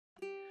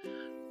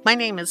My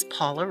name is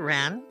Paula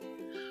Wren.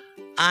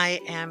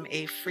 I am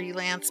a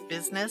freelance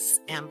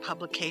business and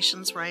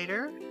publications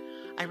writer.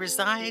 I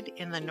reside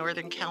in the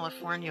Northern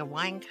California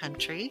wine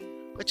country,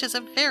 which is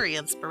a very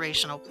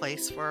inspirational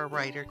place for a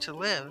writer to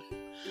live.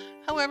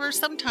 However,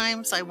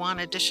 sometimes I want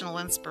additional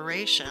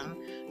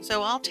inspiration,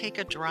 so I'll take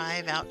a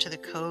drive out to the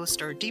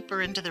coast or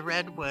deeper into the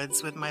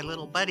redwoods with my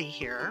little buddy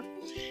here,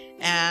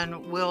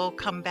 and we'll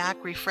come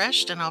back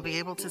refreshed and I'll be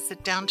able to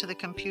sit down to the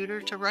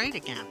computer to write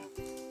again.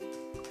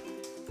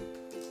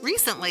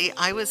 Recently,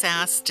 I was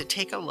asked to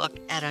take a look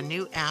at a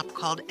new app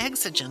called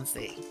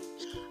Exigency.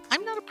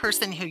 I'm not a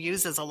person who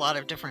uses a lot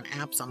of different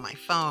apps on my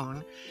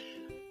phone,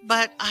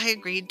 but I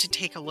agreed to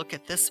take a look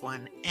at this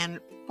one, and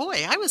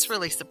boy, I was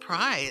really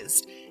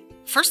surprised.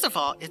 First of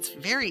all, it's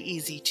very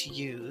easy to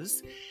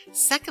use.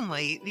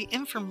 Secondly, the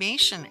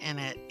information in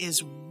it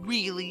is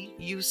really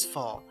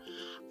useful.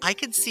 I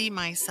could see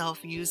myself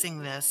using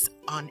this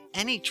on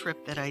any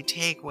trip that I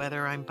take,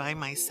 whether I'm by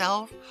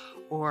myself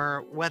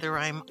or whether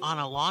I'm on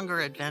a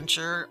longer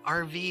adventure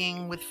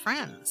RVing with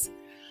friends.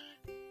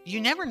 You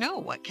never know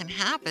what can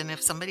happen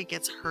if somebody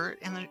gets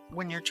hurt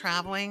when you're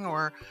traveling,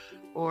 or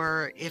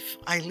if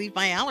I leave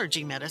my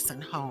allergy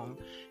medicine home.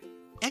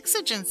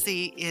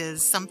 Exigency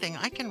is something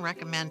I can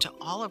recommend to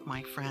all of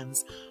my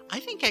friends.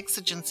 I think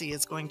Exigency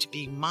is going to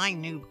be my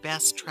new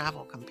best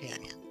travel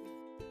companion.